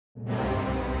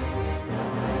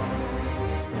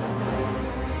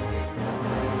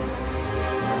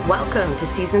Welcome to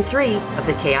Season 3 of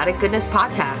the Chaotic Goodness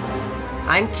Podcast.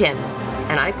 I'm Kim,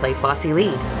 and I play Flossie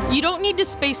Lead. You don't need to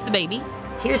space the baby.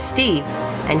 Here's Steve,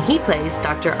 and he plays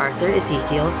Dr. Arthur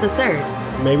Ezekiel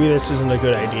III. Maybe this isn't a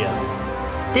good idea.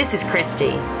 This is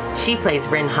Christy. She plays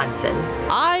Rin Hudson.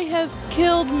 I have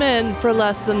killed men for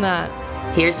less than that.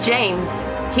 Here's James.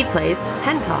 He plays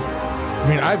Hental. I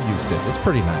mean, I've used it. It's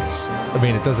pretty nice. I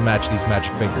mean, it doesn't match these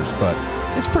magic fingers, but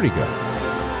it's pretty good.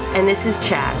 And this is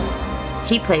Chad.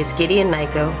 He plays Gideon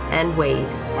Nyko and Wade.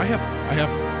 I have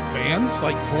fans,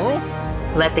 like plural?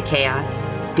 Let the chaos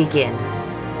begin.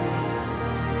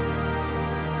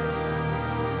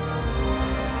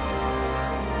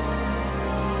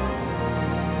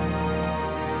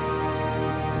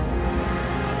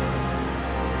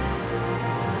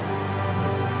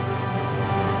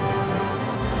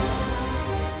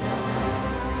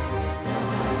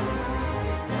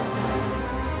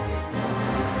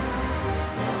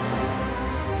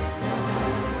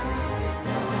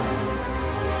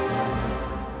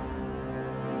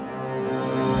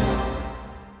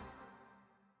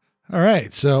 All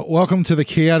right, so welcome to the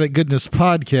Chaotic Goodness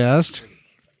Podcast,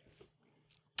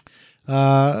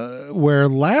 where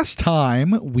last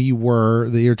time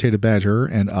the Irritated Badger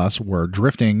and us were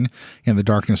drifting in the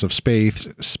darkness of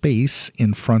space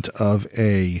in front of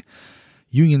a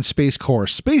Union Space Corps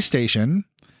space station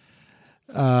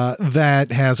that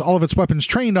has all of its weapons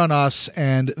trained on us,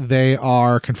 and they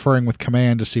are conferring with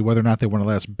command to see whether or not they want to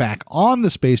let us back on the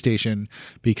space station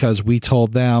because we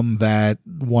told them that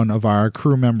one of our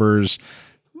crew members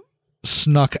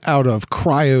snuck out of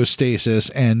cryostasis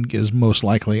and is most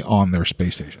likely on their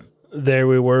space station. There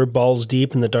we were, balls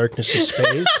deep in the darkness of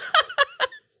space.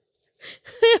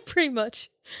 Yeah, pretty much.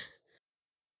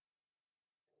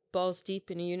 Balls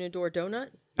deep in a Unidor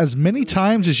donut? As many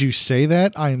times as you say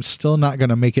that, I am still not going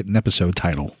to make it an episode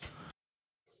title.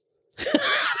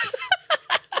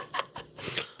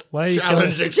 Why are you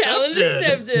Challenge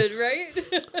accepted,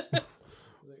 right?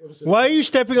 Why are you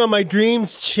stepping on my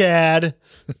dreams, Chad?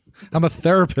 I'm a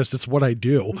therapist. It's what I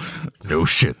do. No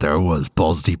shit, there was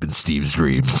balls deep in Steve's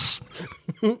dreams.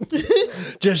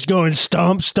 Just going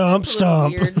stomp, stomp,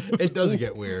 stomp. It does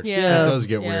get weird. Yeah. It does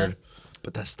get weird.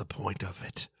 But that's the point of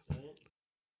it.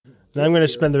 And I'm going to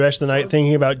spend the rest of the night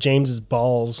thinking about James's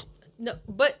balls. No,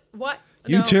 but what?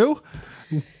 You No. too?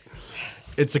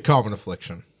 It's a common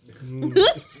affliction.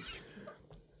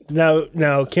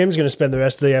 Now Kim's going to spend the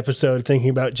rest of the episode thinking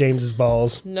about James's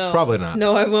balls. No. Probably not.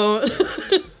 No, I won't.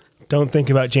 Don't think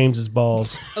about James's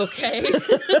balls. Okay.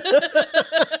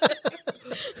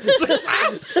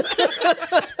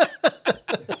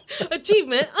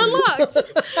 Achievement unlocked.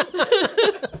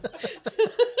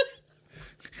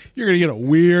 You're going to get a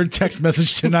weird text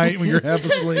message tonight when you're half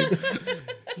asleep.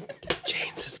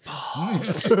 James's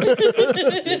balls.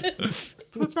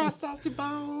 Put my salty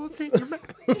balls in your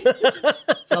mouth.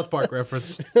 South Park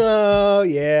reference. Oh,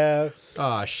 yeah.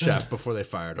 Chef, before they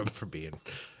fired him for being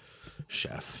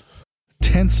chef.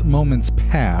 Tense moments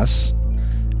pass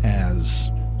as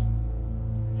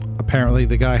apparently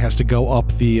the guy has to go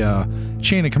up the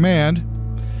chain of command.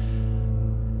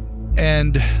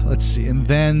 And let's see, and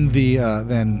then the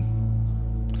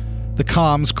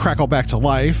comms crackle back to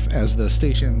life as the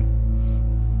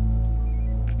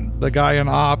guy in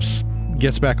ops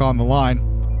gets back on the line.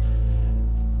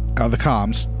 The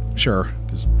comms, sure,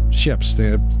 because ships,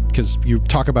 because you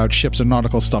talk about ships and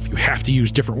nautical stuff, you have to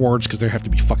use different words because they have to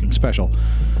be fucking special.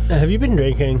 Have you been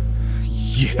drinking?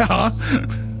 Yeah.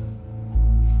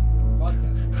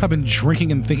 I've been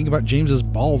drinking and thinking about James's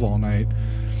balls all night.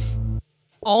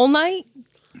 All night?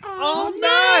 All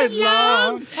night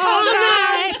long. All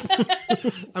night.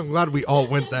 I'm glad we all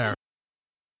went there.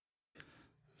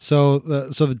 So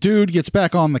the dude gets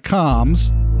back on the comms.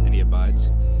 And he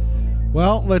abides.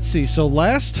 Well, let's see. So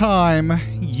last time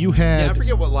you had... Yeah, I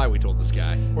forget what lie we told this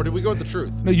guy. Or did we go with the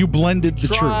truth? No, you blended the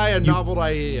truth. Try a novel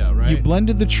idea, right? You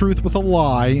blended the truth with a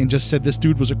lie and just said this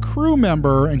dude was a crew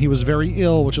member and he was very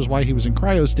ill, which is why he was in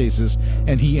cryostasis,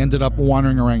 and he ended up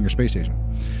wandering around your space station.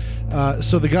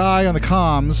 So the guy on the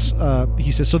comms,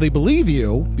 he says, so they believe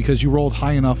you because you rolled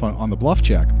high enough on the bluff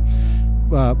check.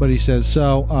 But he says,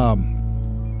 so,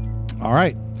 all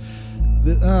right.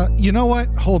 You know what?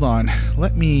 Hold on.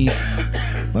 Let me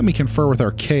confer with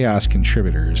our chaos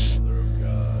contributors.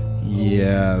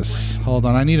 Yes. Hold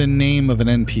on. I need a name of an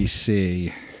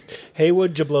NPC.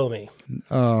 Haywood Jablomi.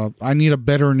 I need a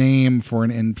better name for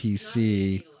an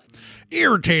NPC.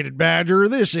 Irritated Badger,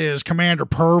 this is Commander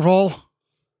Pervil.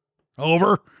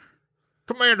 Over.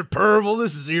 Commander Purvel,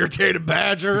 this is Irritated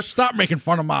Badger. Stop making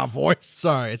fun of my voice.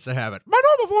 Sorry, it's a habit. My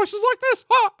normal voice is like this.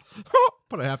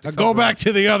 But I have to Go back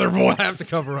to the other voice. I have to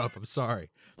cover up. I'm sorry.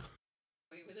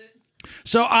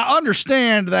 So I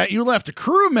understand that you left a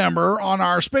crew member on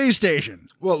our space station.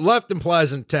 Well, left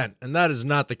implies intent, and that is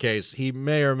not the case. He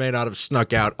may or may not have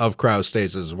snuck out of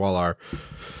cryostasis while our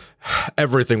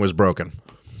everything was broken.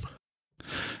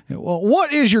 Well,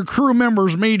 what is your crew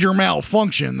member's major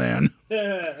malfunction then?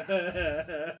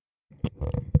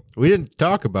 We didn't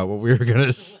talk about what we were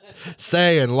going to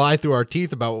say and lie through our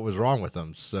teeth about what was wrong with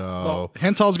him. So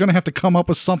Hental's going to have to come up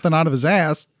with something out of his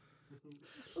ass.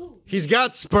 he's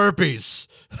got spurpies,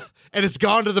 and it's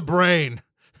gone to the brain.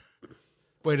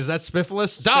 Wait, is that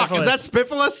Spiffless? Doc, is that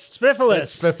Spiffless? Spiffless.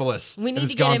 It's Spiffless. We need and to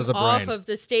it's get gone him to the off brain. of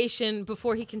the station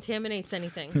before he contaminates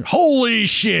anything. Holy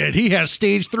shit, he has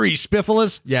stage 3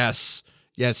 Spiffless. Yes.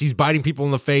 Yes, he's biting people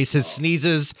in the face. His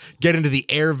sneezes get into the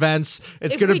air vents.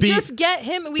 It's going to be just get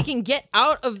him, we can get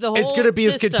out of the whole It's going to be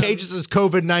system. as contagious as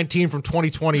COVID-19 from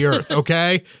 2020 Earth,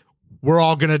 okay? We're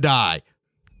all going to die.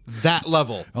 That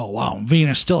level. Oh, wow,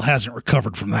 Venus still hasn't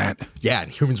recovered from that. Yeah,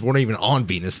 and humans weren't even on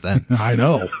Venus then. I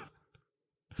know.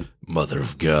 Mother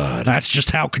of God. That's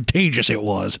just how contagious it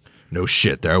was. No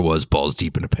shit, there I was balls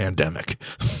deep in a pandemic.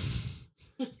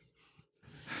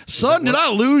 Son, did I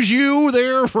lose you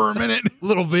there for a minute? A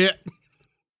little bit.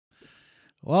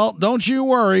 Well, don't you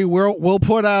worry. We'll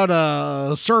put out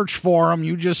a search for him.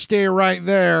 You just stay right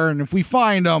there, and if we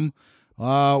find him,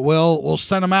 we'll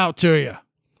send him out to you.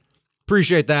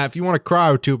 Appreciate that. If you want to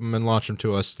cryotube him and launch him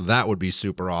to us, that would be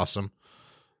super awesome.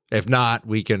 If not,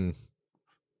 we can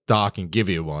dock and give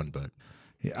you one, but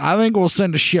I think we'll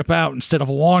send a ship out instead of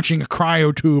launching a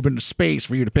cryotube into space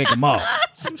for you to pick him up.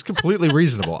 seems completely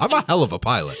reasonable. I'm a hell of a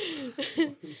pilot.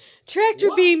 Tractor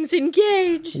beams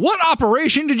engaged. What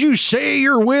operation did you say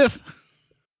you're with?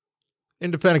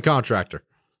 Independent contractor.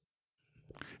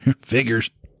 Figures.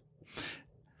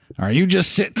 All right, you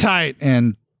just sit tight,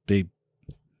 and they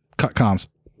cut comms.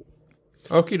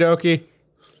 Okie dokie.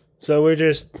 So we're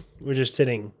just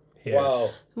sitting here.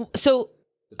 Wow. So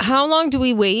how long do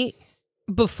we wait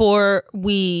before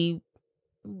we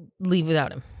leave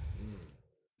without him?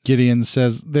 Gideon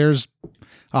says there's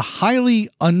a highly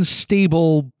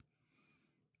unstable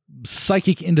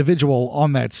psychic individual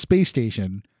on that space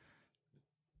station.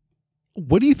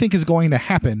 What do you think is going to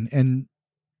happen? And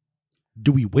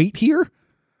do we wait here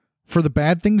for the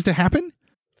bad things to happen?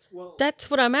 That's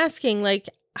what I'm asking. Like,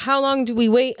 how long do we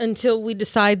wait until we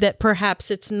decide that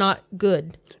perhaps it's not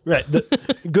good? Right. The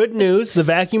good news, the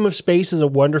vacuum of space is a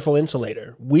wonderful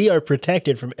insulator. We are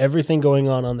protected from everything going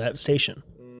on that station.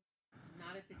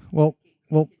 Well,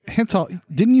 Hental,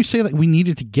 didn't you say that we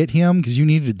needed to get him because you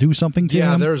needed to do something to him?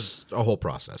 Yeah, there's a whole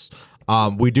process.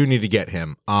 We do need to get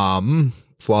him.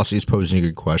 Flossie's posing a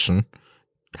good question.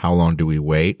 How long do we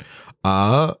wait?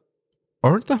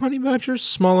 Aren't the honey badgers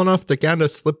small enough to kind of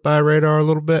slip by radar a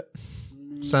little bit?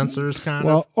 Sensors kind of.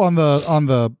 Well, on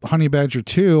the Honey Badger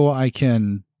 2, I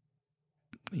can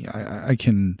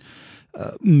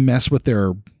mess with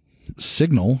their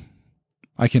signal.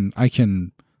 I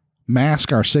can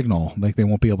mask our signal, like they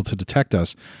won't be able to detect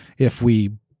us if we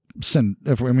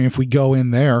go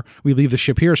in there, we leave the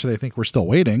ship here so they think we're still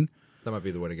waiting. That might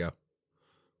be the way to go.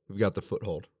 We've got the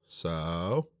foothold.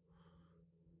 So,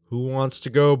 who wants to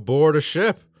go board a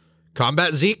ship?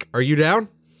 Combat Zeke, are you down?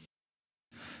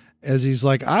 As he's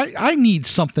like, I need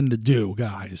something to do,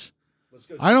 guys.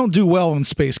 I don't do well in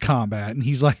space combat. And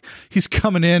he's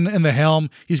coming in the helm.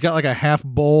 He's got like a half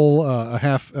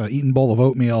eaten bowl of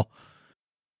oatmeal.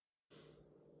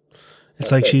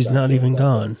 It's like she's not even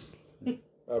gone.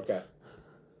 Okay.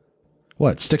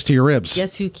 What? Sticks to your ribs.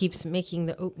 Guess who keeps making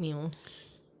the oatmeal?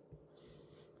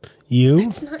 You?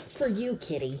 It's not for you,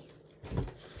 kitty.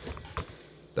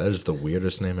 That is the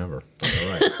weirdest name ever. All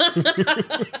right.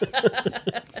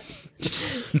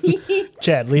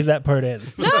 Chad, leave that part in.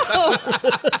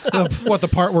 What, the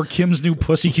part where Kim's new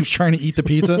pussy keeps trying to eat the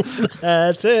pizza?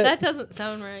 That's it. That doesn't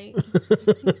sound right.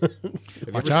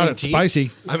 Watch out, it's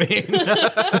spicy. I mean,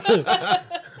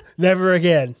 Never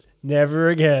again. Never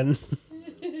again.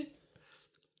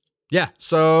 yeah.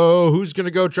 So, who's going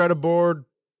to go try to board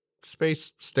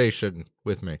space station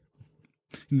with me?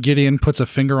 Gideon puts a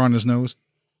finger on his nose.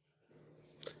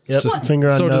 Yep. So- Finger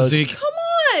on so nose. does Zeke. Come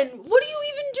on. What are you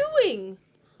even doing?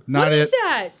 Not What it. is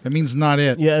that? That means not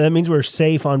it. Yeah, that means we're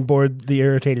safe on board the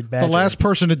Irritated Badger. The last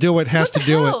person to do it has What to the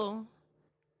do it. hell?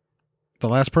 The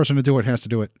last person to do it has to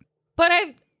do it. But I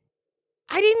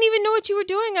didn't even know what you were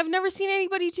doing. I've never seen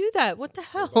anybody do that. What the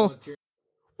hell?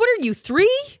 What are you, 3?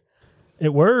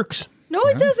 It works. No,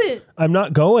 it doesn't. I'm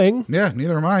not going. Yeah,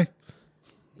 neither am I.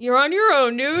 You're on your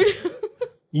own, dude.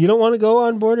 You don't want to go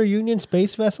on board a Union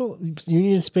space vessel?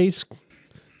 Union space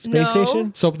No.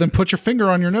 station? So then put your finger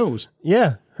on your nose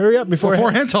Yeah. Hurry up before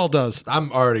Hental does.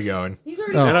 I'm already going. He's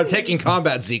already Oh. And I'm going. taking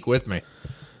Combat Zeke with me.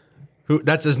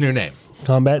 That's his new name.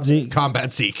 Combat Zeke.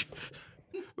 Combat Zeke.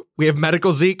 We have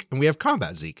Medical Zeke and we have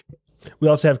Combat Zeke. We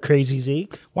also have Crazy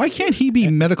Zeke. Why can't he be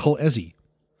Medical Ezzy?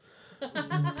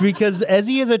 Because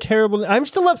Ezzy is a terrible... I'm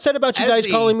still upset about you guys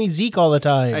Ezzy. calling me Zeke all the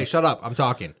time. Hey, shut up. I'm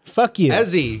talking. Fuck you.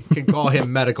 Ezzy can call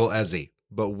him Medical Ezzy,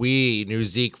 but we knew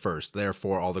Zeke first.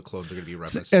 Therefore, all the clones are going to be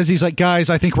referenced. Ezzy's like,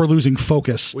 guys, I think we're losing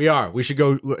focus. We are. We should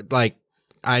go, like,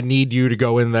 I need you to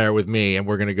go in there with me, and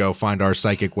we're going to go find our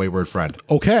psychic wayward friend.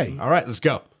 Okay. All right, let's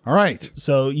go. All right.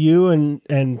 So you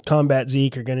and Combat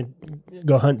Zeke are going to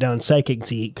go hunt down Psychic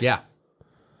Zeke. Yeah.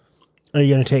 Are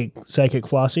you going to take Psychic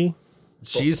Flossie?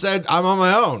 She said I'm on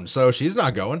my own, so she's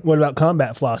not going. What about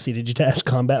Combat Flossie? Did you ask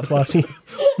Combat Flossie?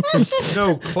 There's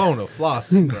no clone of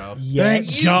Flossie, bro. Yeah.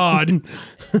 Thank God.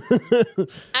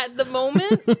 At the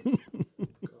moment,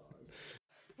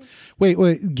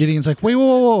 Wait. Gideon's like,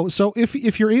 whoa. So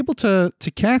if you're able to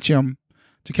catch him,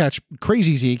 to catch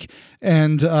Crazy Zeke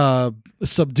and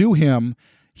subdue him,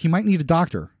 he might need a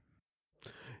doctor.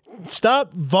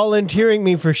 Stop volunteering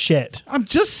me for shit. I'm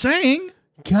just saying.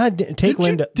 God, take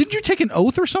Linda. Did you take an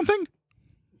oath or something?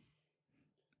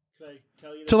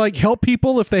 To like help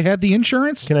people if they had the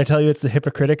insurance? Can I tell you it's the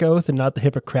Hippocratic Oath and not the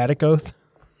Hippocratic Oath?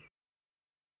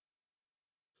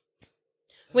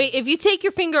 wait. If you take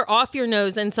your finger off your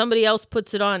nose and somebody else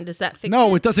puts it on, does that fix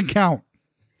No, it? it doesn't count.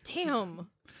 Damn.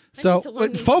 So need to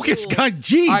learn these focus, rules. God,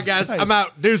 jeez. All right, guys, I'm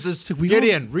out. Deuces. we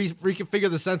Gideon, reconfigure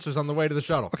the sensors on the way to the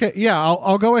shuttle. Okay, yeah,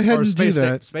 I'll go ahead Or and do space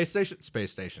that. Space station?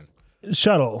 Space station.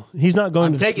 Shuttle. He's not going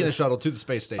I'm to taking the shuttle to the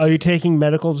space station. Are you taking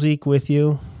Medical Zeke with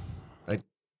you?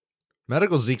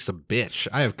 Medical Zeke's a bitch.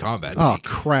 I have Combat Oh Zeke.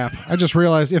 crap! I just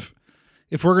realized if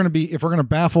we're gonna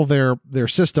baffle their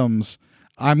systems,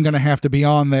 I'm gonna have to be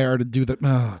on there to do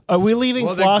the. Are we leaving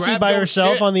Well, then Flossie grab by your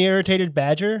herself shit. on the Irritated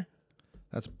Badger?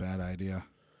 That's a bad idea.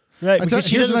 Right, I tell- because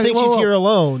she here's doesn't an think idea- she's whoa. here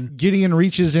alone. Gideon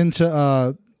reaches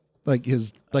into like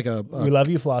his like a We love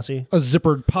you, Flossie. a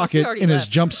zippered pocket already in his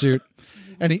left. jumpsuit,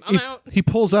 and I'm out. he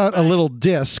pulls out a little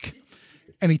disc,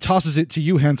 and he tosses it to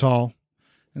you, Hental,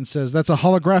 and says, "That's a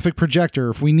holographic projector.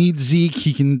 If we need Zeke,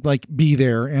 he can like be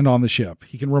there and on the ship.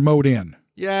 He can remote in.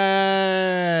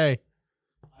 Yay!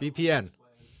 VPN.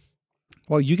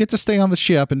 Well, you get to stay on the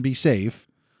ship and be safe,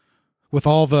 with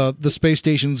all the space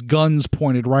station's guns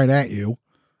pointed right at you.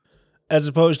 As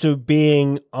opposed to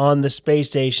being on the space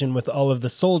station with all of the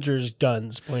soldiers'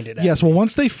 guns pointed at Yes. me. Well,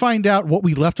 once they find out what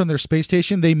we left on their space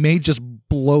station, they may just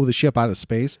blow the ship out of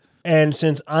space. And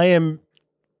since I am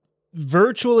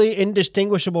virtually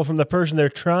indistinguishable from the person they're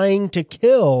trying to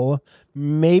kill,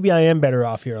 maybe I am better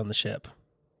off here on the ship.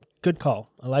 Good call.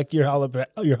 I like your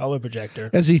holo projector.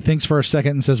 As he thinks for a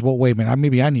second and says, "Well, wait a minute.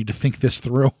 Maybe I need to think this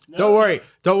through." Don't worry.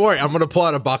 I'm gonna pull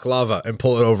out a baklava and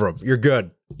pull it over him. You're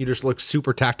good. You just look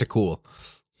super tactical.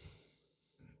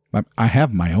 I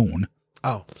have my own.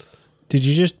 Oh, Did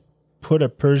you just put a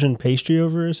Persian pastry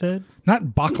over his head? Not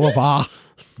baklava.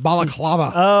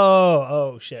 Balaclava.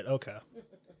 Oh, shit. Okay.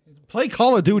 Play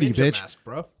Call of Duty, ninja bitch. mask,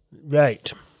 bro.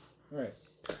 Right.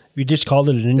 You just called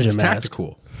it a ninja It's mask.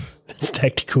 tactical. It's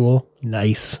tactical.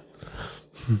 Nice.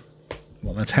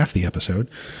 Well, that's half the episode.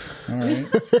 All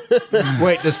right.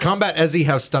 Wait, does Combat Ezzy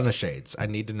have stunner shades? I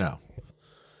need to know.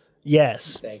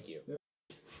 Yes. Thank you.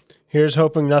 Here's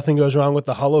hoping nothing goes wrong with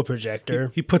the holo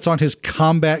projector. He puts on his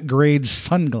combat grade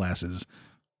sunglasses.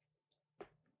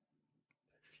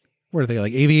 What are they,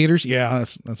 like aviators? Yeah,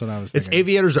 that's what I was It's thinking.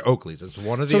 aviators or Oakleys. It's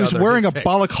one of the So other. he's wearing His a pick.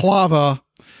 balaclava.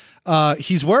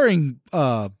 He's wearing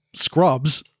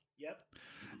scrubs. Yep.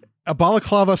 A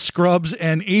balaclava, scrubs,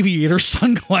 and aviator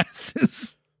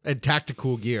sunglasses. and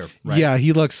tactical gear. Right? Yeah,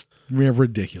 he looks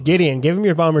ridiculous. Gideon, give him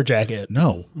your bomber jacket.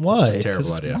 No. Why? Terrible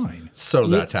 'Cause it's idea. mine. So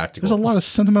that tactical. There's a lot of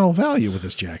sentimental value with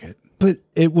this jacket. But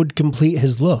it would complete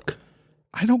his look.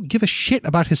 I don't give a shit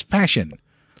about his fashion.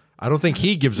 I don't think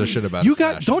he gives a shit about. You his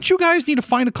got? fashion. Don't you guys need to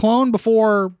find a clone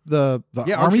before the Yeah,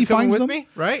 aren't army you coming finds with them? me?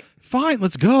 Right? Fine,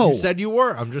 let's go. You said you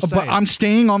were. I'm just saying. But I'm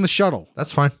staying on the shuttle.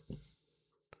 That's fine.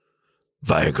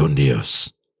 Vaya con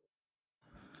Dios.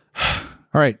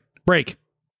 All right, break.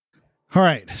 All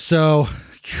right, so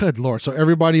good lord, so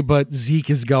everybody but Zeke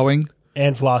is going,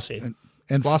 And Flossie.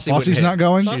 and Flossie Flossie's wouldn't not hit.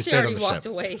 going. She Flossie stayed on already the walked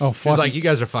ship. away. Oh, She's Flossie. like, you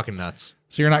guys are fucking nuts.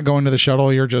 So you're not going to the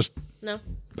shuttle. You're just. No.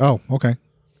 Oh, okay.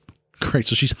 Great.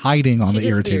 So she's hiding on She the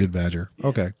irritated disappeared. badger.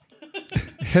 Okay.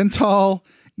 Hental,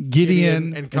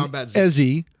 Gideon, and Combat Zeke.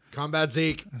 Ezzy. Combat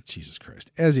Zeke. Oh, Jesus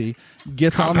Christ. Ezzy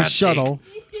gets on the Combat shuttle.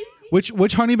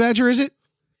 Which honey badger is it?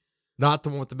 not the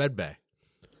one with the med bay.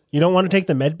 You don't want to take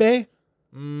the med bay?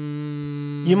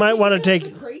 You might want to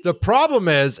take. The problem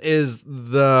is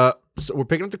so we're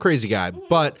picking up the crazy guy,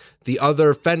 but the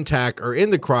other Fentac are in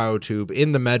the cryotube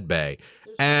in the med bay,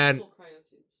 and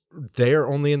they are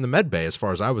only in the med bay as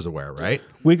far as I was aware, right?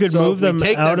 We could So move if we them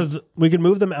take out them- of. We could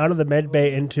move them out of the med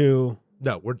bay into.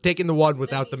 No, we're taking the one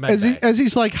without the med bay. As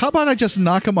he's like, how about I just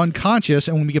knock him unconscious,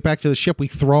 and when we get back to the ship, we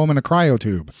throw him in a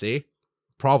cryotube. See?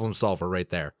 Problem solver right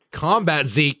there. Combat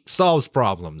Zeke solves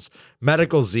problems.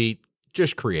 Medical Zeke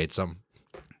just creates them.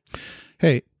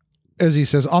 Hey, as he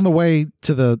says, on the way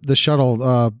to the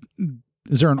shuttle,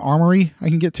 is there an armory I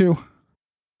can get to?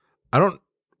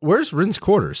 Where's Rin's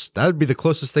quarters? That would be the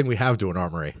closest thing we have to an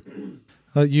armory.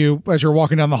 You, as you're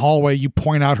walking down the hallway, you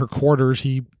point out her quarters.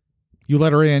 You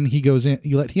let her in. He goes in.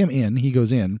 You let him in. He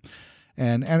goes in,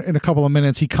 and in a couple of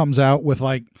minutes, he comes out with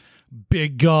like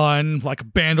big gun, like a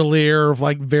bandolier of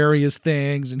like various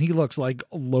things, and he looks like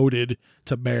loaded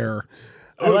to bear.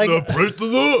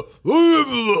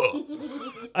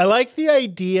 I like the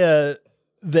idea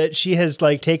that she has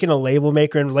like taken a label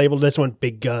maker and labeled this one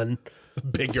 "Big Gun,"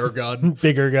 Bigger gun.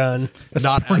 bigger gun,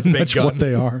 Not as Pretty big much gun. what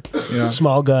they are. Yeah.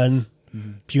 small gun,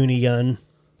 puny gun,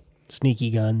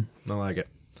 sneaky gun. I like it.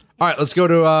 All right, let's go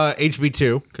to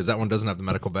HB2 because that one doesn't have the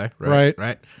medical bay. Right.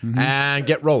 Right. And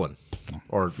get rolling.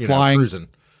 Or, Flying. cruising.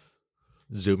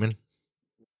 Zooming.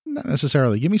 Not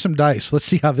necessarily. Give me some dice. Let's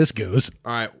see how this goes.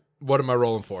 All right. What am I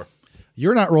rolling for?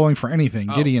 You're not rolling for anything.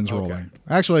 Gideon's okay. rolling.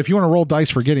 Actually, if you want to roll dice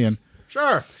for Gideon,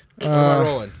 Sure. What am I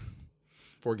rolling?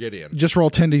 For Gideon. just roll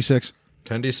 10d6.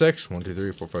 10d6. 1, 2,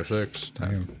 3, 4, 5, 6,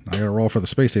 10. I got to roll for the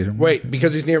space station. Wait,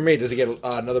 because he's near me, does he get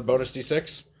another bonus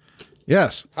d6?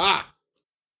 Yes. Ah!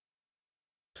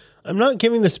 I'm not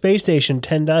giving the space station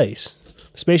 10 dice.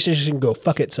 The space station can go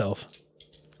fuck itself.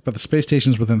 But the space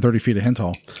station's within 30 feet of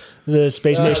Henthal. The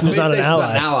space station is not an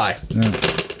ally. ally.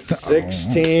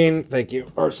 16, thank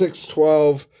you. Or 6,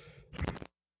 12.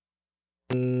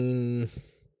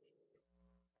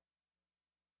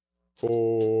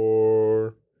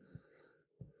 4.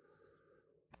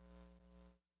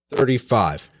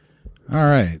 35. All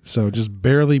right. So just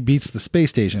barely beats the space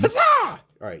station. All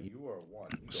right, you are 1.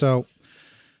 So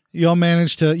you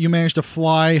managed to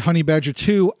fly Honey Badger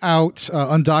 2 out,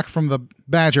 undock from the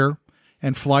Badger,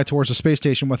 and fly towards the space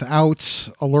station without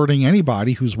alerting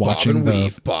anybody who's watching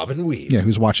Bob and weave.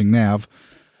 who's watching Nav.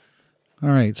 All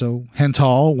right, so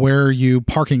Henthal, where are you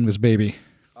parking this baby?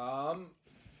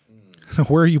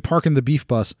 Where are you parking the beef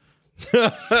bus?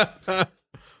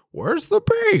 Where's the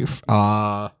beef?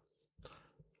 I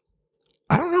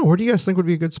don't know. Where do you guys think would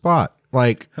be a good spot?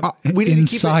 Like, we need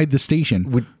Inside the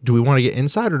station. Do we want to get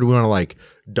inside, or do we want to like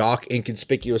dock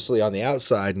inconspicuously on the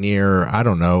outside near, I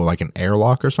don't know, like an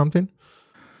airlock or something?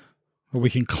 We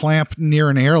can clamp near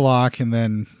an airlock and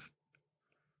then,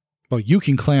 well, you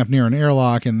can clamp near an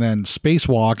airlock and then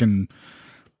spacewalk and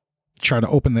try to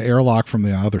open the airlock from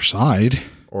the other side.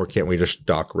 Or can't we just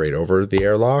dock right over the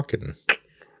airlock and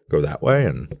go that way?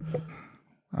 And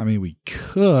I mean, we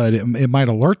could. It might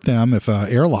alert them if an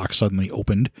airlock suddenly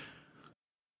opened.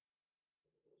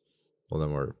 well,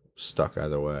 then we're stuck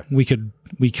either way. We could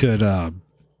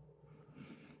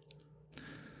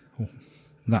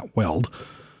not weld.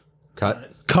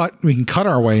 Cut. We can cut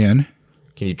our way in.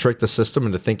 Can you trick the system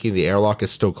into thinking the airlock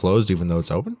is still closed even though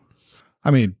it's open?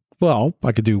 I mean, well,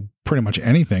 I could do pretty much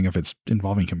anything if it's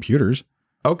involving computers.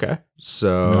 Okay. I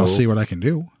So mean, I'll see what I can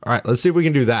do. All right, let's see if we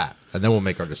can do that, and then we'll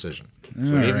make our decision. So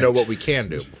we need to know right. what we can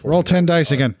do. before Roll we 10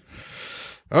 dice again.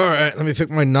 All right, let me pick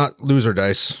my not loser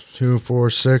dice. 2, 4,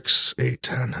 6, 8,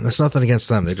 10. And that's nothing against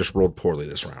them. They just rolled poorly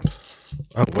this round.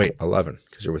 Oh, wait, 11,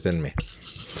 because you're within me.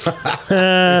 See what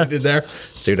I did there?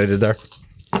 See what I did there?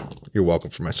 You're welcome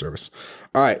for my service.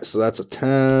 All right, so that's a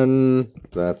 10.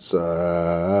 That's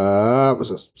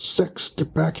was a 6.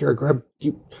 Get back here. Grab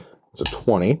you. It's a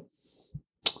 20.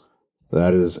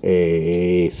 That is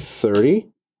a 30.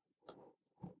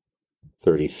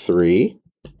 33.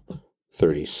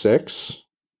 36.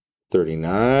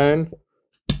 39.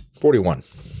 41.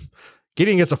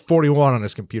 Gideon gets a 41 on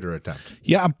his computer attempt.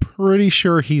 Yeah, I'm pretty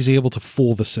sure he's able to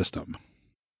fool the system.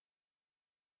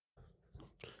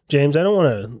 James, I don't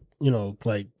want to,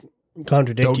 like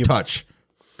contradict Don't you. touch.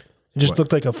 It just What?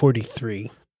 looked like a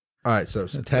 43. All right, so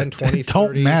it's 10, 20, It don't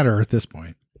 30, matter at this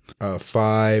point.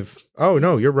 5. Oh,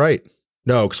 no, you're right.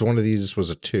 No, because one of these was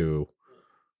a 2.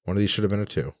 One of these should have been a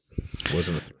 2. It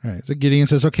wasn't a 3. All right. So Gideon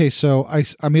says, okay, so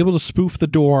I'm able to spoof the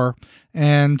door,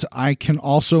 and I can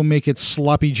also make it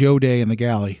Sloppy Joe Day in the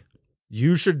galley.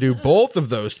 You should do both of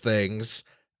those things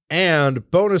and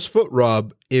bonus foot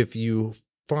rub if you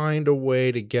find a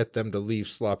way to get them to leave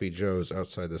Sloppy Joe's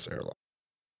outside this airlock.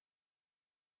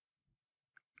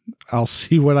 I'll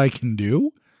see what I can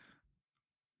do.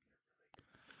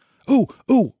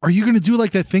 Oh, are you going to do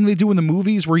like that thing they do in the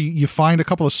movies where you find a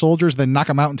couple of soldiers, then knock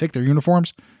them out and take their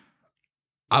uniforms?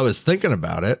 I was thinking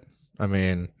about it. I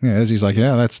mean, Yeah, Izzy's like,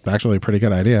 yeah, that's actually a pretty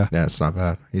good idea. yeah, it's not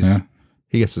bad.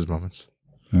 He gets his moments.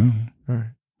 Oh, All right.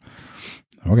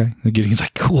 okay. And Gideon's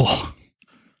like, cool.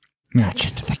 Match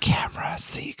into the camera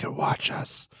so you can watch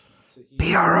us.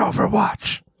 Be our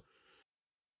Overwatch.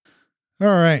 All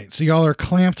right. So y'all are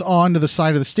clamped onto the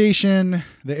side of the station.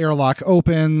 The airlock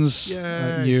opens.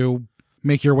 Yay. You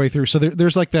make your way through. So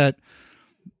there's like that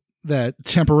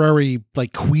temporary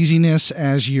like queasiness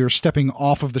as you're stepping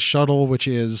off of the shuttle, which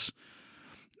is,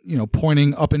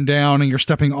 pointing up and down, and you're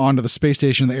stepping onto the space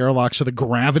station, the airlock. So the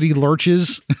gravity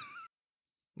lurches.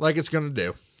 Like it's going to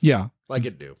do. Yeah. Like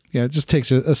it do. Yeah. It just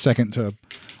takes a second to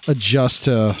adjust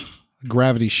to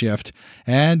gravity shift.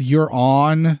 And you're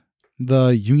on the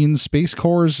Union Space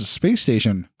Corps space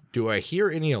station. Do I hear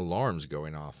any alarms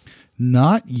going off?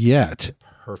 Not yet.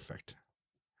 Perfect.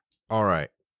 All right.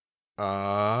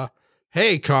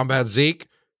 Hey, Combat Zeke.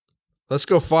 Let's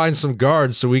go find some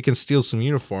guards so we can steal some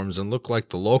uniforms and look like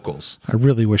the locals. I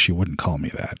really wish you wouldn't call me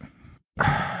that.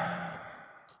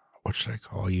 What should I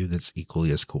call you that's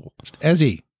equally as cool?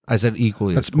 Ezzy. I said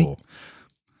equally That's as cool.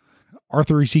 me.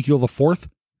 Arthur Ezekiel IV.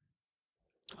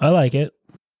 I like it.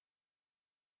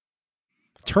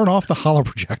 Turn off the hollow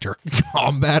projector.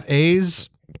 Combat A's.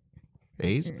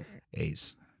 A's?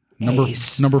 A's.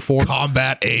 Number 4.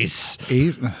 Combat Ace.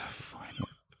 A's. Fine.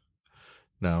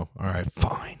 No. All right.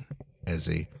 Fine.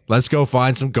 Ezzy. Let's go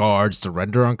find some guards to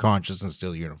render unconscious and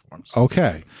steal uniforms.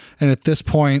 Okay. And at this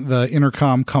point, the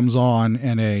intercom comes on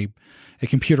and a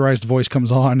computerized voice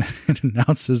comes on and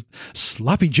announces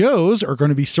Sloppy Joes are going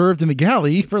to be served in the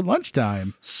galley for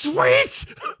lunchtime. Sweet.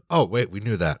 Oh, wait. We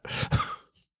knew that. I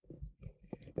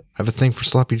have a thing for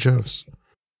Sloppy Joes.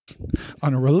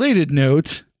 On a related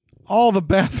note, all the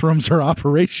bathrooms are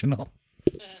operational.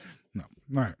 No.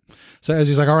 All right. So as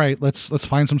he's like, all right, let's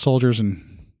find some soldiers and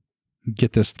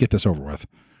get this over with.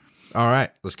 All right.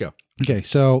 Let's go. Okay.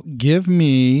 So give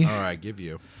me. All right. Give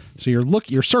you. So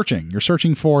you're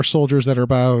searching for soldiers that are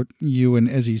about you and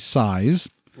Ezzy's size.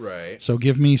 Right. So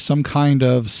give me some kind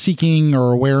of seeking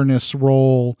or awareness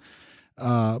roll,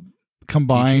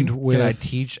 combined with. Can I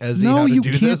teach Ezzy No, how to you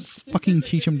do can't this? fucking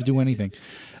teach him to do anything.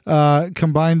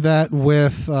 Combine that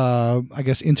with, I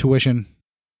guess, intuition.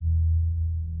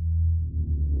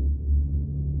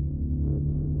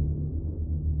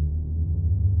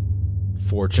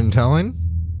 Fortune telling?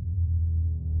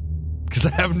 Because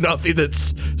I have nothing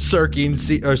that's searching,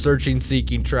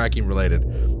 seeking, tracking related.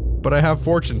 But I have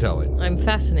fortune telling. I'm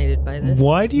fascinated by this.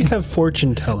 Why do you have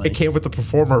fortune telling? It came with the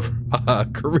performer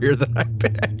career that I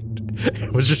picked.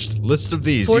 It was just a list of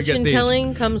these. You Fortune get these.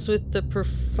 telling comes with the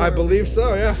performer. I believe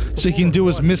so, yeah. So you can do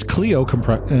his Miss Cleo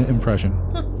impression.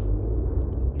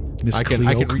 Miss I can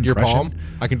Cleo read your compression. palm.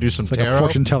 I can do some It's like tarot. a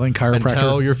fortune telling and chiropractor.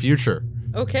 tell your future.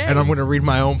 Okay. And I'm going to read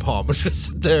my own palm. I'm just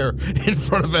sit there in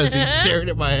front of Ezzy staring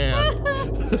at my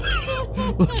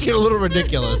hand. Looking a little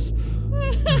ridiculous.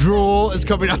 Drool is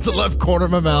coming out the left corner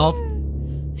of my mouth.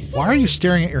 Why are you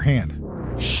staring at your hand?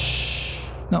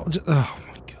 No. Oh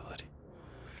my god.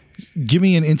 Give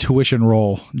me an intuition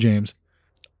roll, James.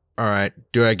 All right.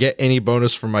 Do I get any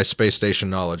bonus from my space station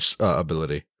knowledge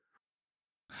ability?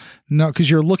 No, because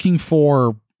you're looking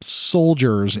for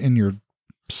soldiers in your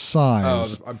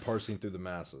size. I'm parsing through the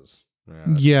masses.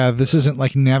 Yeah, this isn't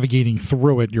like navigating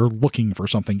through it. You're looking for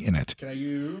something in it. Can I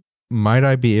use? Might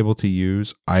I be able to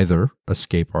use either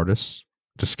escape artist,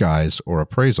 disguise, or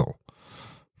appraisal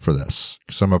for this?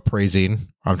 Because I'm appraising.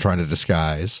 I'm trying to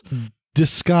disguise.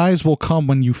 Disguise will come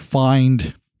when you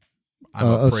find I'm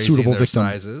a appraising suitable their victim.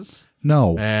 sizes,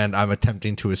 No. and I'm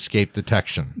attempting to escape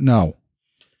detection. No.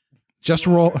 Just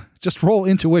roll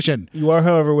intuition. You are,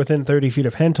 however, within 30 feet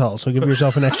of Hental, so give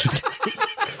yourself an extra.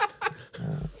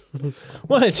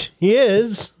 What? He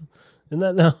is. Isn't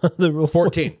that now the rule?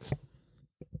 14.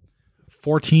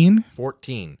 14.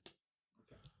 14.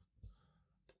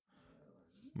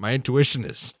 My intuition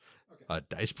is a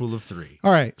dice pool of 3.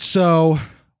 All right. So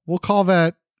we'll call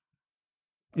that.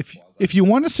 If you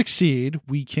want to succeed,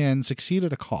 we can succeed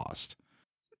at a cost.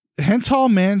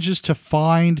 Hental manages to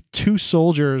find 2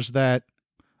 soldiers that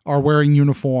are wearing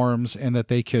uniforms and that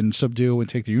they can subdue and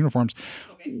take their uniforms.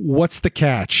 Okay. What's the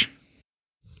catch?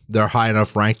 They're high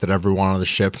enough rank that everyone on the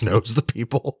ship knows the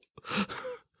people.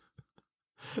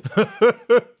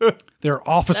 They're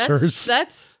officers.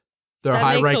 That's They're that makes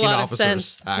a high-ranking lot of officers,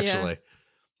 sense. actually. Yeah.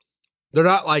 They're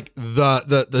not like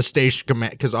the station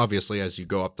command, because obviously as you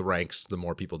go up the ranks, the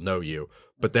more people know you.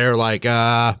 But they're like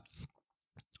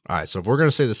All right, so if we're going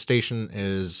to say the station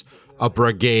is a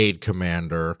brigade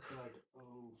commander,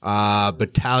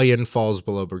 battalion falls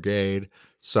below brigade.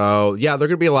 So, yeah, they're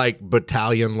going to be like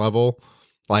battalion level.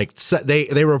 Like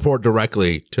they report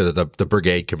directly to the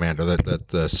brigade commander,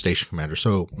 the station commander.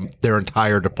 So their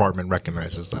entire department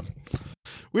recognizes them.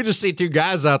 We just see two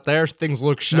guys out there. Things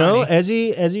look shiny. No,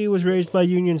 Ezzy was raised by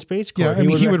Union Space Corps. Yeah, I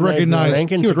mean, he would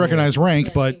recognize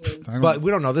rank, but But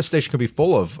we don't know. This station could be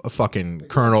full of fucking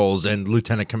colonels and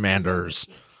lieutenant commanders.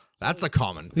 That's a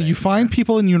common thing. you find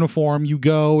people in uniform, you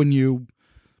go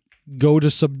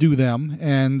to subdue them,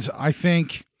 and I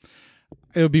think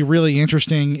it would be really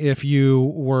interesting if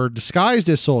you were disguised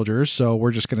as soldiers, so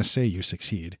we're just going to say you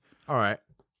succeed. All right.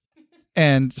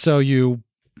 And so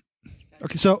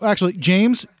okay, so actually,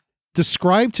 James,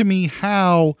 describe to me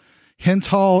how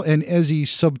Hental and Ezzy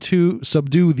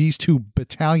subdue these two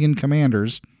battalion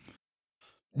commanders.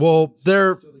 Well,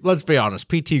 let's be honest,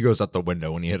 PT goes out the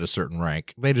window when you hit a certain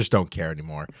rank. They just don't care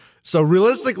anymore. So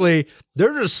realistically,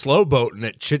 they're just slow boating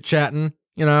it, chit-chatting,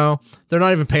 you know? They're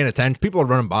not even paying attention. People are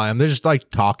running by them. They're just like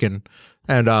talking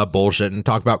and bullshit and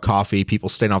talk about coffee, people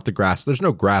staying off the grass. There's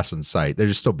no grass in sight. They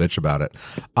just still bitch about it.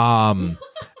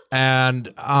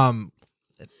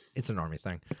 It's an army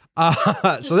thing.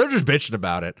 So they're just bitching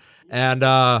about it. And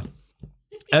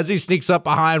as he sneaks up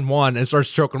behind one and starts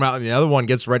choking him out, and the other one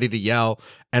gets ready to yell,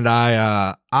 and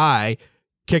I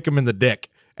kick him in the dick.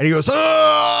 And he goes,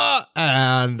 "Ah!"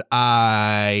 And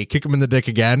I kick him in the dick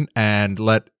again and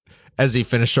let Ezzy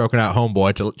finish choking out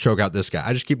homeboy to choke out this guy.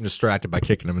 I just keep him distracted by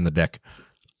kicking him in the dick.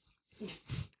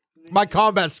 My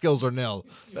combat skills are nil.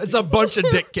 It's a bunch of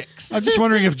dick kicks. I'm just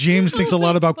wondering if James thinks a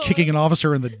lot about kicking an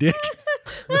officer in the dick.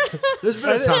 There's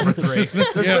been a time or three.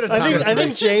 I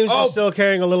think James is still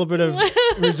carrying a little bit of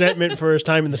resentment for his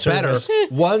time in the service.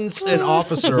 One's an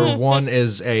officer, one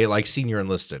is a like senior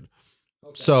enlisted.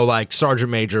 So like sergeant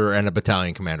major and a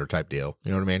battalion commander type deal.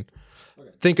 You know what I mean?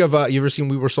 Okay. Think of you ever seen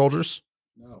We Were Soldiers?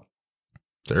 No.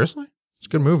 Seriously? It's a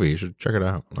good movie. You should check it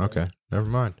out. Okay. Never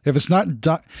mind. If it's not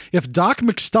if Doc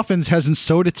McStuffins hasn't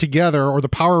sewed it together or the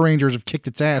Power Rangers have kicked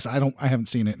its ass, I haven't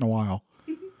seen it in a while.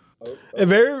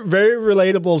 Very, very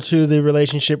relatable to the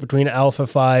relationship between Alpha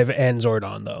 5 and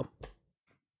Zordon, though.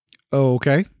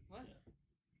 Okay.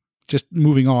 Just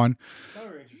moving on.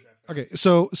 Okay,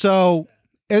 so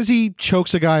as he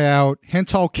chokes a guy out,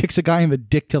 Hental kicks a guy in the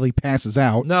dick till he passes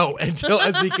out. No, until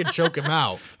Ezzy can choke him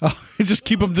out. Just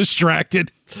keep him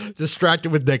distracted.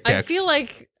 Distracted with dick kicks.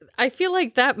 I feel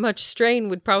like that much strain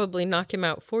would probably knock him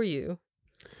out for you.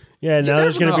 Yeah, now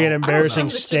there's going to be an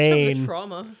embarrassing stain. Just from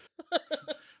the trauma.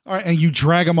 All right, and you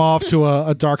drag him off to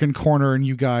a darkened corner, and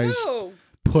you guys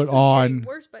put on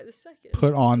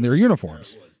their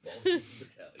uniforms.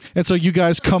 And so you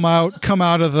guys come out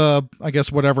of the, I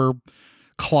guess, whatever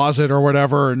closet or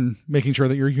whatever, and making sure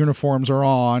that your uniforms are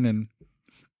on, and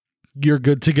you're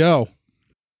good to go.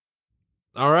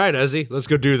 All right, Ezzy, let's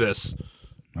go do this.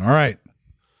 All right.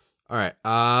 We're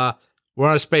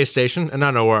on a space station, and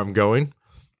I know where I'm going,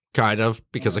 kind of,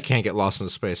 because I can't get lost in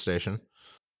the space station.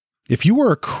 If you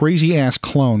were a crazy-ass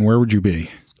clone, where would you be?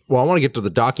 Well, I want to get to the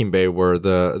docking bay where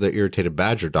the irritated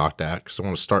badger docked at, because I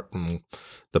want to start from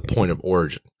the point of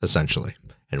origin, essentially,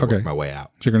 and work my way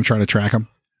out. So you're going to try to track him?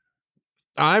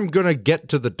 I'm going to get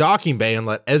to the docking bay and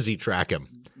let Ezzy track him.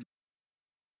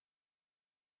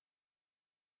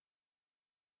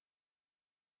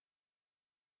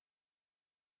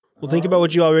 Well, think about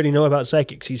what you already know about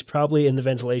psychics. He's probably in the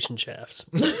ventilation shafts.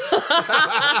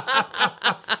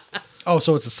 Oh,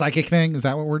 so it's a psychic thing? Is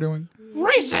that what we're doing?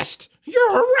 Racist!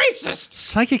 You're a racist!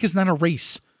 Psychic is not a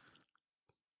race.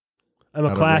 I'm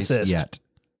a classist. Yet.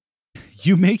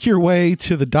 You make your way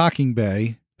to the docking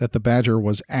bay that the Badger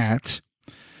was at.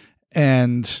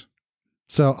 And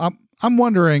so I'm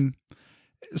wondering,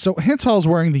 so Hental's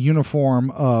wearing the uniform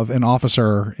of an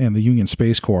officer in the Union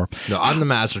Space Corps. No, I'm the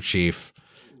Master Chief.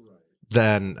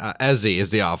 Then Ezzy is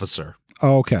the officer.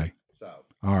 Oh, okay.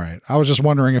 All right. I was just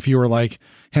wondering if you were like,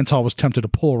 Hental was tempted to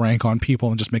pull rank on people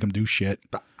and just make them do shit.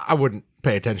 I wouldn't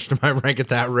pay attention to my rank at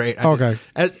that rate. Okay.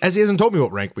 As he hasn't told me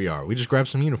what rank we are. We just grabbed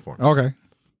some uniforms. Okay.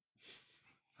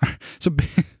 So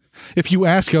if you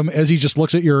ask him, as he just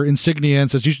looks at your insignia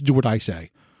and says, you should do what I say.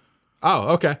 Oh,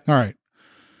 okay. All right.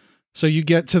 So you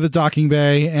get to the docking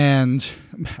bay, and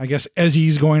I guess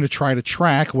Ezzy's going to try to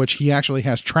track, which he actually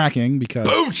has tracking because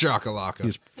boom shakalaka.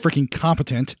 He's freaking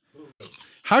competent.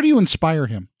 How do you inspire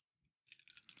him?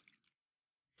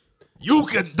 You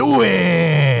can do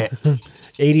it.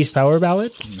 80s power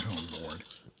ballad? Oh,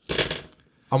 Lord.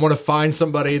 I'm going to find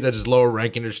somebody that is lower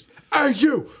ranking and just, hey,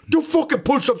 you, do fucking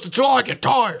push-ups until I get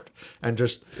tired. And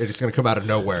just, it's going to come out of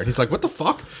nowhere. And he's like, what the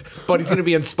fuck? But he's going to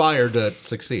be inspired to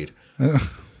succeed.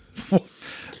 Okay.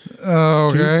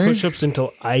 Do push-ups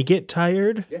until I get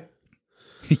tired? Yeah.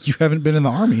 You haven't been in the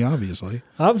army, obviously.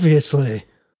 Obviously.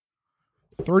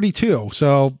 32.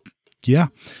 So, yeah.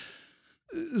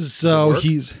 So work?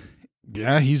 he's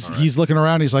looking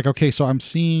around. He's like, okay, so I'm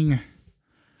seeing,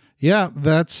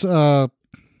 that's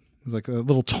like a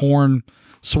little torn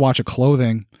swatch of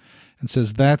clothing, and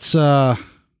says that's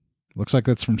looks like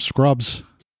that's from Scrubs.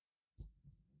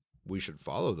 We should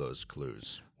follow those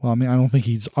clues. Well, I mean, I don't think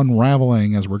he's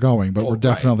unraveling as we're going, but Oh, we're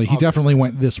definitely right. he definitely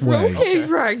went this way. Okay,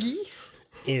 Froggy.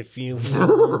 If you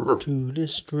want to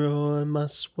destroy my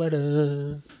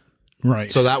sweater.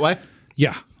 Right. So that way?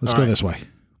 Yeah, let's All go right. this way.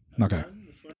 Okay.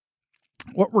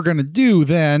 What we're going to do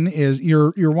then is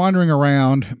you're wandering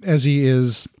around as he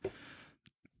is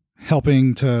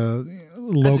helping to As he's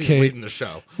locate. leading the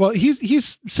show. Well,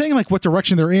 he's saying like what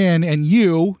direction they're in, and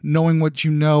you, knowing what you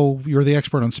know, you're the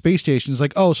expert on space stations,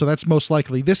 like, oh, so that's most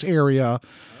likely this area.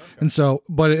 And so,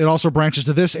 but it also branches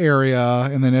to this area.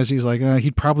 And then as he's like,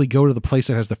 he'd probably go to the place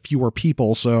that has the fewer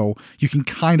people. So you can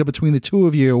kind of, between the two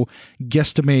of you,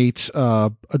 guesstimate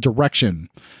a direction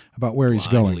about where he's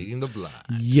Blind going. leading the blind.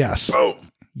 Yes. Boom.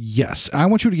 Yes. I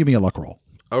want you to give me a luck roll.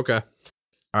 Okay.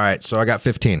 All right. So I got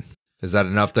 15. Is that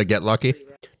enough to get lucky?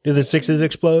 Do the sixes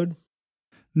explode?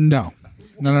 No.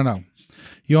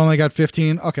 You only got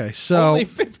 15. Okay. So Only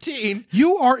 15.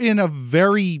 you are in a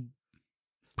very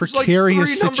There's like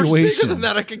precarious 3 numbers bigger situation. than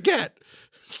that I could get.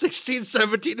 16,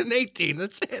 17, and 18.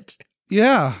 That's it.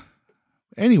 Yeah.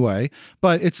 Anyway,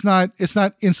 but it's not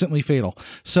instantly fatal.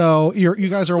 So you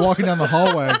guys are walking down the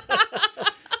hallway,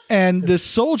 and this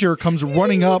soldier comes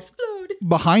running up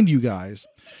behind you guys,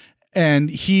 and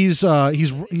he's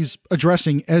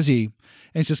addressing Ezzy,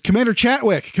 and he says, Commander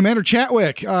Chatwick,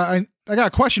 I got a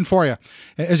question for you.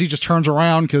 And Ezzy just turns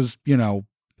around because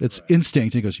it's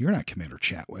instinct. And he goes, you're not Commander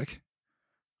Chatwick.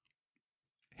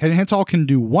 Hental can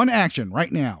do one action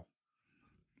right now.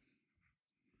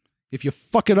 If you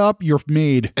fuck it up, you're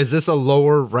made. Is this a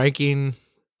lower ranking?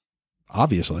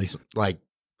 Obviously. Like,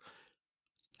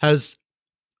 has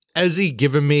Ezzy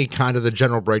given me kind of the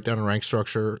general breakdown of rank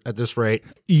structure at this rate?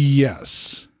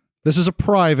 Yes. This is a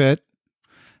private.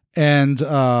 And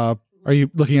are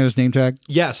you looking at his name tag?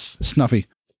 Yes. Snuffy.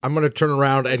 I'm going to turn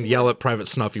around and yell at Private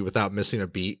Snuffy without missing a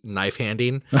beat, knife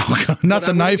handing. Oh, God, not But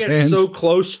the I'm gonna knife get hands. so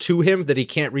close to him that he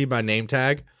can't read my name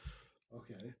tag.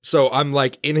 Okay. So I'm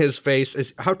like in his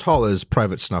face. How tall is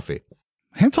Private Snuffy?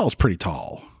 Hental's pretty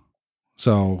tall.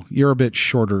 So you're a bit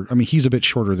shorter. I mean, he's a bit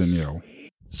shorter than you.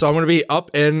 So I'm going to be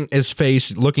up in his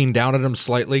face, looking down at him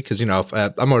slightly, because, if,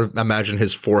 I'm going to imagine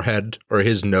his forehead or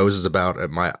his nose is about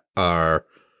at my,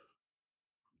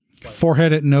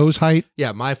 Forehead at nose height.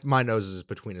 yeah, my nose is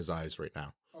between his eyes right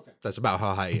now. Okay. That's about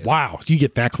how high he is. Wow. You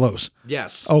get that close.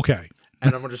 Yes. Okay.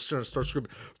 And I'm just going to start screaming,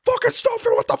 fucking Snuffy,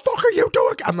 what the fuck are you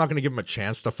doing? I'm not going to give him a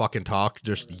chance to fucking talk,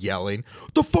 just yelling.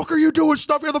 The fuck are you doing,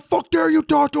 Snuffy? How the fuck dare you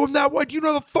talk to him that way? Do you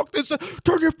know the fuck this is?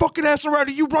 Turn your fucking ass around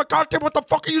and you run, goddamn, what the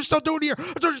fuck are you still doing here?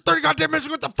 There's 30 goddamn minutes,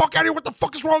 get the fuck out of here. What the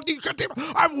fuck is wrong with you, goddamn?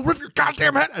 I will rip your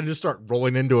goddamn head. And just start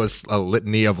rolling into a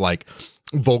litany of like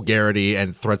vulgarity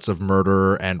and threats of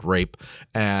murder and rape.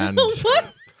 And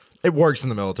What? it works in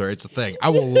the military. It's a thing. I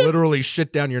will literally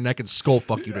shit down your neck and skull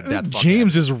fuck you to death.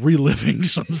 James is reliving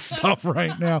some stuff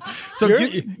right now. So You're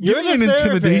give the me an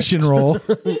intimidation roll.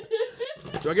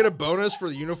 Do I get a bonus for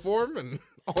the uniform and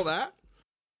all that?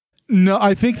 No,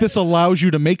 I think this allows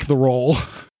you to make the roll.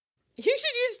 You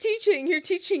should use teaching. You're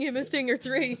teaching him a thing or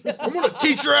three. I'm gonna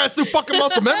teach your ass through fucking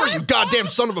muscle memory, you goddamn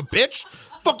son of a bitch.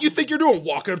 Fuck you think you're doing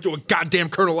walking up to a goddamn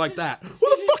colonel like that? Who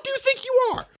the fuck do you think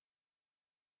you are?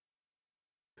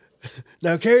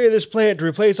 Now carry this plant to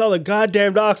replace all the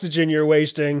goddamned oxygen you're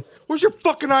wasting. Where's your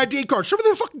fucking ID card? Show me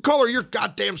the fucking color of your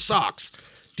goddamn socks.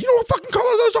 Do you know what fucking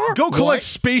color those are? Go collect White?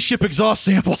 spaceship exhaust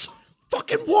samples.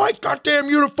 Fucking white goddamn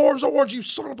uniforms orange, you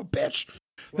son of a bitch.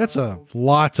 That's a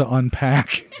lot to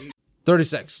unpack.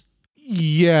 36.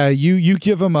 Yeah, you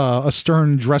give him a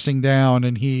stern dressing down,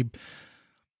 and he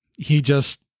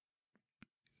just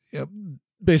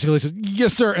basically says,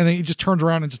 yes, sir. And then he just turns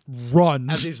around and just As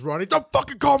runs. he's running, don't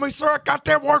fucking call me, sir. I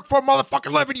goddamn work for a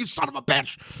motherfucking living, you son of a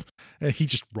bitch. And he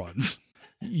just runs.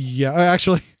 Yeah,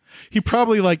 actually, he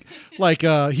probably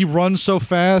he runs so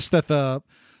fast that the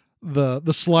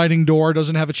sliding door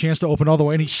doesn't have a chance to open all the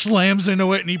way, and he slams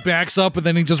into it, and he backs up, and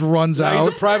then he just runs Now, he's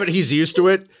a out. private. He's used to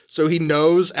it. So he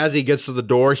knows as he gets to the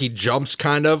door, he jumps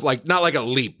kind of like, not like a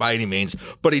leap by any means,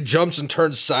 but he jumps and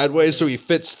turns sideways so he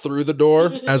fits through the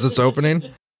door as it's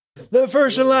opening. The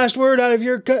first and last word out of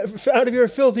your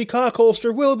filthy cock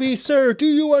holster will be, sir, do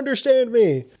you understand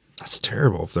me? That's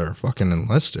terrible if they're fucking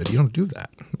enlisted. You don't do that.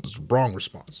 It's the wrong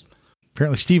response.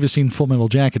 Apparently, Steve has seen Full Metal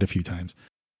Jacket a few times.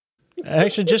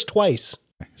 Actually, just twice.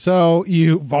 So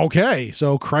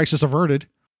so crisis averted.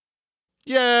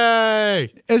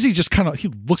 Yay! As he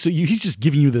looks at you, he's just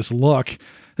giving you this look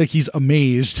like he's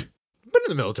amazed. Been in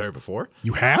the military before.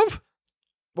 You have?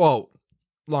 Well,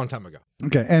 long time ago.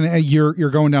 Okay, and you're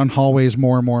going down hallways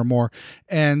more and more and more,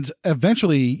 and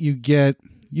eventually you get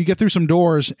through some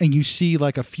doors and you see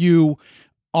like a few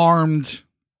armed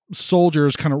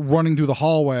soldiers kind of running through the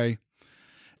hallway,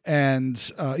 and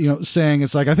saying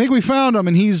it's like, I think we found him,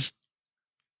 and he's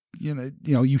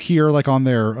you hear like on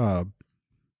their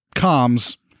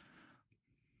comms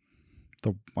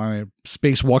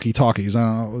space walkie talkies. I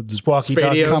don't know,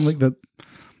 Walkie-talkies. the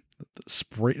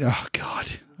spray. Oh God.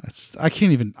 I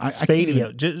can't even.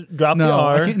 Spadio. Just drop the No,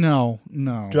 R. I can't, no.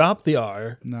 Drop the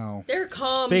R. No. They're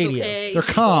comms, Spadio. okay? They're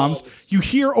comms. You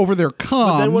hear over their comms.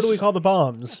 But then what do we call the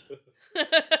bombs?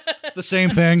 The same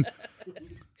thing.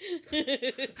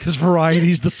 Because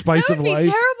variety's the spice That would of be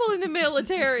life. terrible in the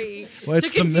military Well,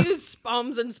 it's to the confuse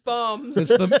spums and spums.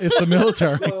 It's the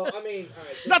military. Well, I mean,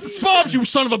 Not the spums, you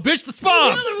son of a bitch. The the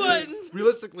spums. other ones.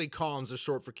 realistically, comms is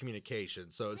short for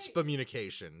communication, so it's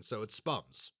spamunication, so it's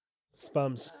spums.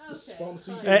 Spums.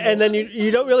 And then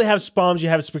you don't really have spums, you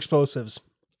have explosives.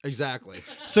 Exactly.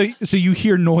 So you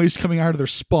hear noise coming out of their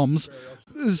spums.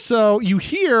 So you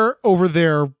hear over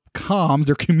their comms,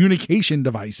 their communication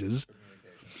devices,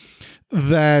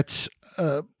 that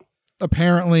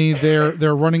apparently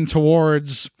they're running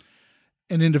towards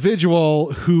an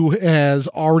individual who has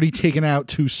already taken out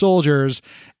 2 soldiers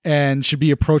and should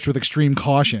be approached with extreme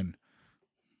caution.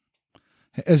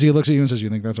 As he looks at you and says, "You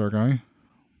think that's our guy?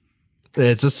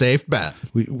 It's a safe bet.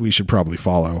 We should probably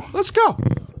follow." Let's go.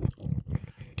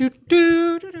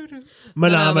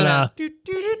 Phenomena.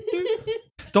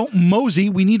 Don't mosey.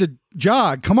 We need to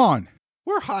jog. Come on.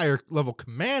 We're higher level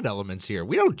command elements here.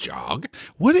 We don't jog.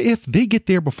 What if they get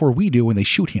there before we do and they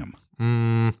shoot him?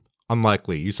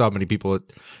 Unlikely. You saw how many people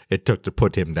it took to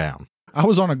put him down. I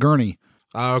was on a gurney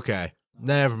Okay.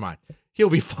 Never mind. He'll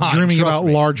be fine. dreaming trust about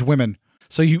me. large women.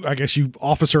 So I guess you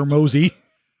officer mosey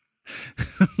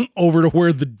over to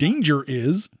where the danger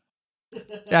is.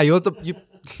 Yeah, you let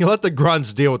the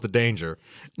grunts deal with the danger.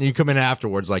 And you come in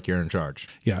afterwards like you're in charge.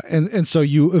 Yeah. And so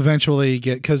you eventually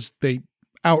get, because they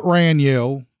outran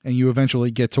you, and you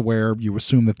eventually get to where you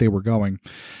assume that they were going.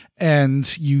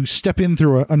 And you step in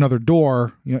through another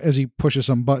door, as he pushes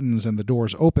some buttons and the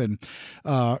doors open.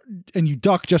 And you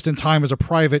duck just in time as a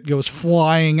private goes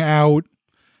flying out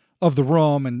of the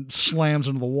room and slams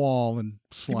into the wall and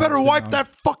slides You better wipe down. that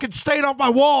fucking stain off my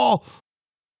wall.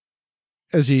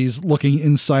 As he's looking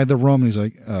inside the room, he's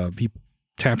like, he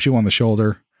taps you on the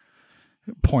shoulder,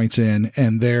 points in,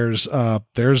 and there's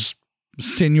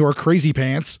Senor Crazy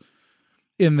Pants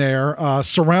in there,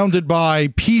 surrounded by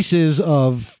pieces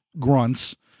of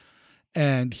grunts,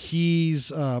 and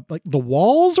he's like, the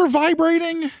walls are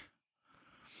vibrating,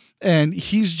 and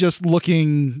he's just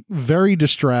looking very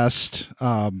distressed.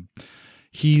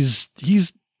 He's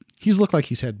looked like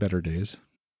he's had better days.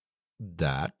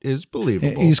 That is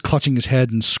believable. He's clutching his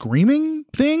head and screaming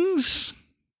things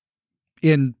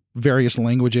in various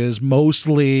languages,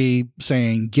 mostly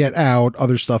saying, "Get out."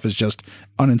 Other stuff is just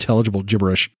unintelligible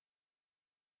gibberish.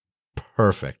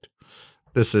 Perfect.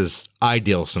 This is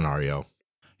ideal scenario.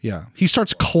 Yeah. He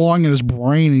starts clawing at his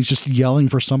brain and he's just yelling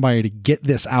for somebody to get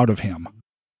this out of him.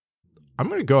 I'm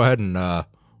going to go ahead and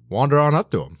wander on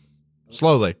up to him.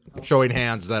 Slowly, showing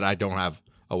hands that I don't have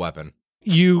a weapon.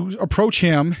 You approach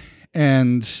him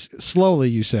and slowly,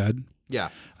 you said. Yeah.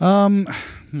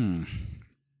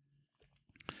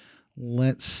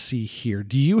 Let's see here.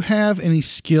 Do you have any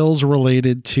skills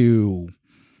related to,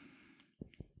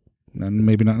 and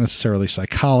maybe not necessarily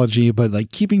psychology, but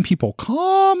like keeping people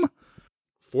calm?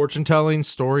 Fortune telling,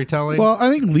 storytelling. Well, I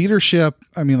think leadership,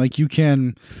 I mean, like you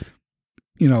can,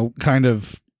 kind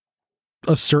of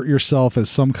assert yourself as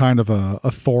some kind of a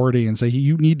authority and say,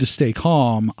 you need to stay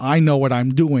calm. I know what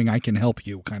I'm doing. I can help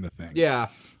you, kind of thing. Yeah.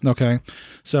 Okay.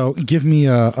 So give me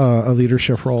a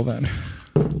leadership role then.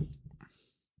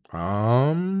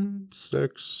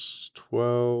 6,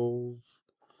 12,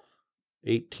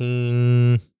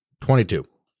 18, 22.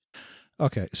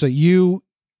 Okay. So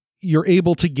you're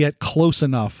able to get close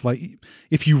enough. Like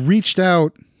if you reached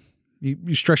out,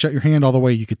 you stretched out your hand all the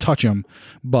way, you could touch him,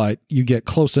 but you get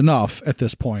close enough at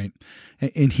this point.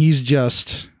 And he's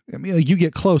just, I mean, like you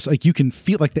get close, like you can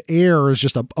feel like the air is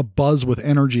just a buzz with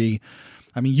energy.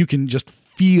 I mean, you can just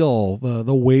feel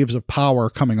the waves of power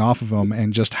coming off of him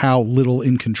and just how little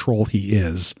in control he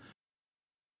is.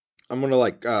 I'm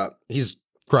gonna he's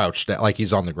crouched, like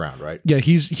he's on the ground, right? Yeah,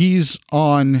 he's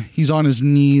on his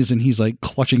knees and he's like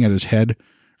clutching at his head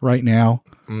right now.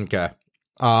 Okay.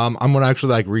 I'm gonna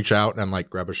actually like reach out and like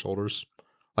grab his shoulders,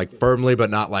 like firmly, but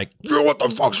not like, what the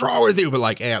fuck's wrong with you? But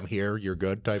like, hey, I'm here, you're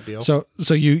good type deal. So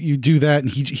you do that,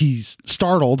 and he's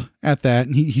startled at that,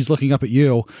 and he's looking up at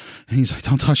you, and he's like,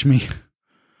 "Don't touch me.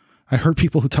 I hurt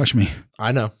people who touch me."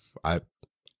 I know. I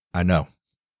know.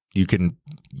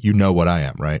 You know what I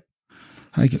am, right?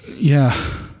 Yeah.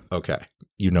 Okay.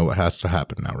 You know what has to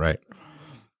happen now, right?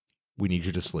 We need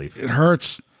you to sleep. It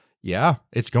hurts. Yeah,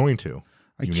 it's going to.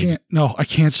 I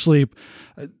can't sleep.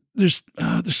 There's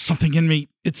something in me.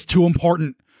 It's too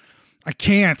important. I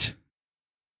can't.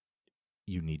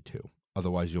 You need to.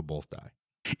 Otherwise, you'll both die.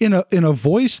 In a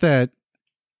voice that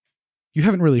you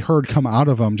haven't really heard come out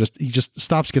of him, he just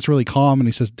stops, gets really calm, and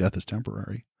he says, "Death is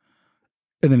temporary."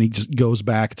 And then he just goes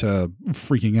back to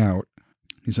freaking out.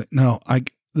 He's like, "No,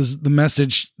 this is the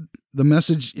message. The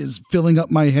message is filling up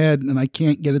my head, and I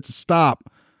can't get it to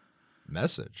stop."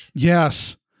 Message?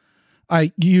 Yes.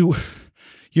 You're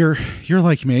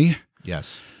like me.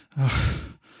 Yes.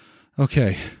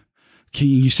 Okay.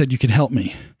 You said you can help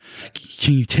me.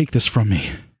 Can you take this from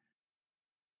me?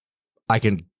 I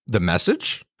can. The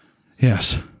message?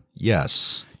 Yes.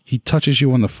 Yes. He touches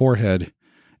you on the forehead,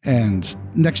 and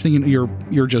next thing you know,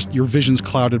 your vision's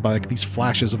clouded by like these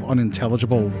flashes of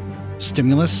unintelligible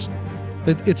stimulus.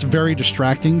 It's very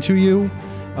distracting to you.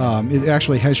 It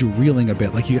actually has you reeling a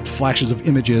bit. Like you get flashes of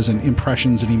images and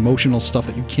impressions and emotional stuff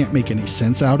that you can't make any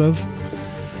sense out of.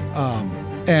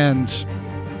 And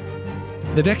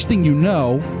the next thing you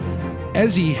know,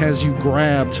 Ezzy has you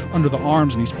grabbed under the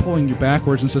arms and he's pulling you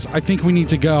backwards and says, "I think we need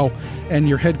to go." And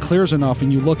your head clears enough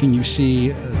and you look and you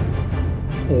see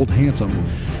Old Handsome.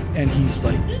 And he's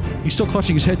still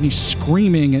clutching his head and he's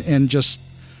screaming, and just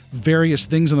various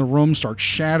things in the room start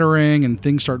shattering and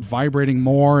things start vibrating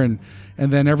more, and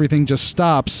then everything just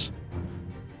stops,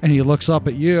 and he looks up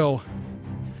at you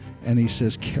and he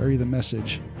says, "Carry the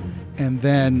message." And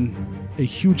then a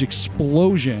huge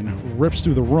explosion rips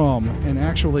through the room and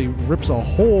actually rips a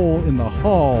hole in the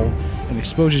hull and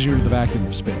exposes you to the vacuum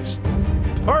of space.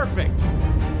 Perfect.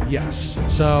 Yes.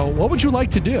 So what would you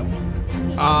like to do?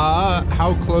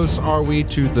 How close are we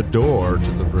to the door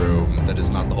to the room that is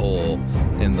not the hole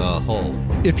in the hull?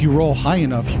 If you roll high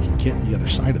enough, you can get the other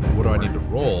side of that. What do I door. need to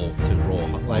roll?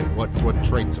 Like, what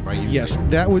traits am I using? Yes,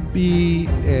 that would be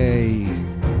a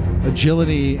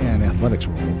agility and athletics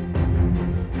roll,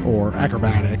 or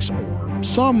acrobatics, or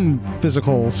some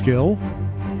physical skill.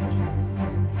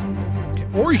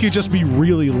 Or you could just be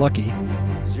really lucky.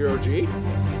 0G?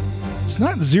 It's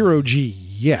not 0G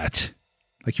yet.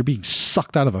 Like you're being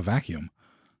sucked out of a vacuum.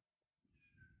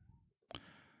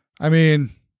 I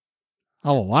mean,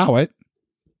 I'll allow it.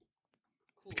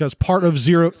 Because part of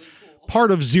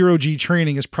 0G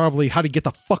training is probably how to get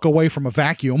the fuck away from a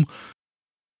vacuum.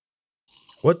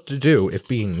 What to do if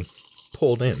being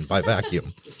pulled in by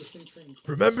vacuum?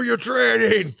 Remember your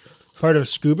training. Part of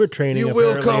scuba training You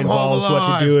will apparently come home involves what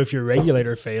alive. to do if your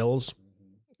regulator fails.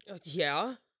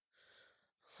 Yeah.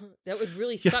 That would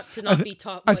really suck to not be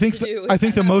taught I what think to do. I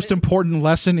think the most important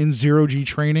lesson in 0G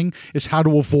training is how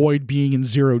to avoid being in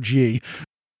 0G.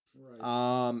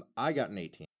 I got an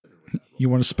 18. You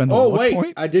want to spend a Oh, luck wait.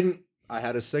 point? I didn't. I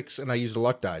had a 6 and I used a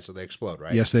luck die, so they explode,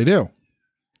 right? Yes, they do.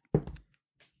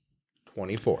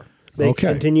 24. They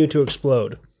Okay. continue to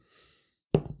explode.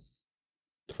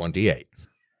 28.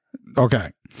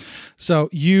 Okay. So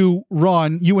you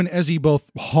and Ezzy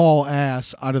both haul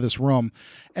ass out of this room,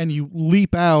 and you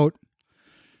leap out,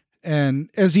 and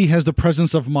Ezzy has the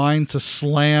presence of mind to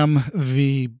slam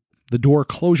the door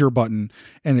closure button,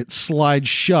 and it slides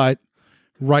shut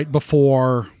right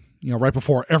before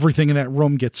everything in that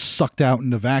room gets sucked out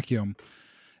into vacuum.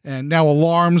 And now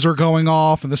alarms are going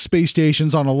off and the space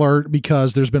station's on alert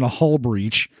because there's been a hull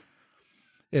breach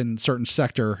in certain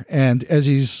sector. And as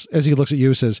he looks at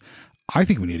you, says, "I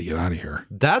think we need to get out of here."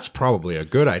 That's probably a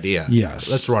good idea.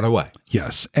 Yes. Let's run away.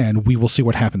 Yes. And we will see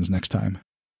what happens next time.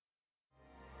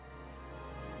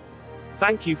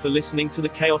 Thank you for listening to the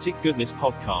Chaotic Goodness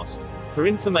Podcast. For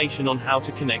information on how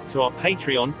to connect to our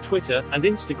Patreon, Twitter, and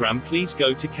Instagram, please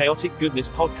go to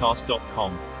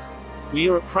chaoticgoodnesspodcast.com. We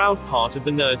are a proud part of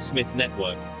the Nerdsmith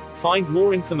Network. Find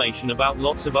more information about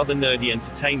lots of other nerdy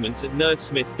entertainment at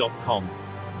nerdsmith.com.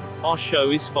 Our show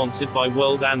is sponsored by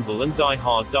World Anvil and Die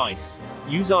Hard Dice.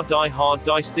 Use our Die Hard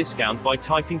Dice discount by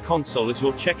typing console as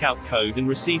your checkout code and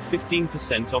receive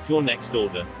 15% off your next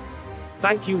order.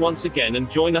 Thank you once again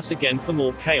and join us again for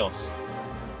more chaos.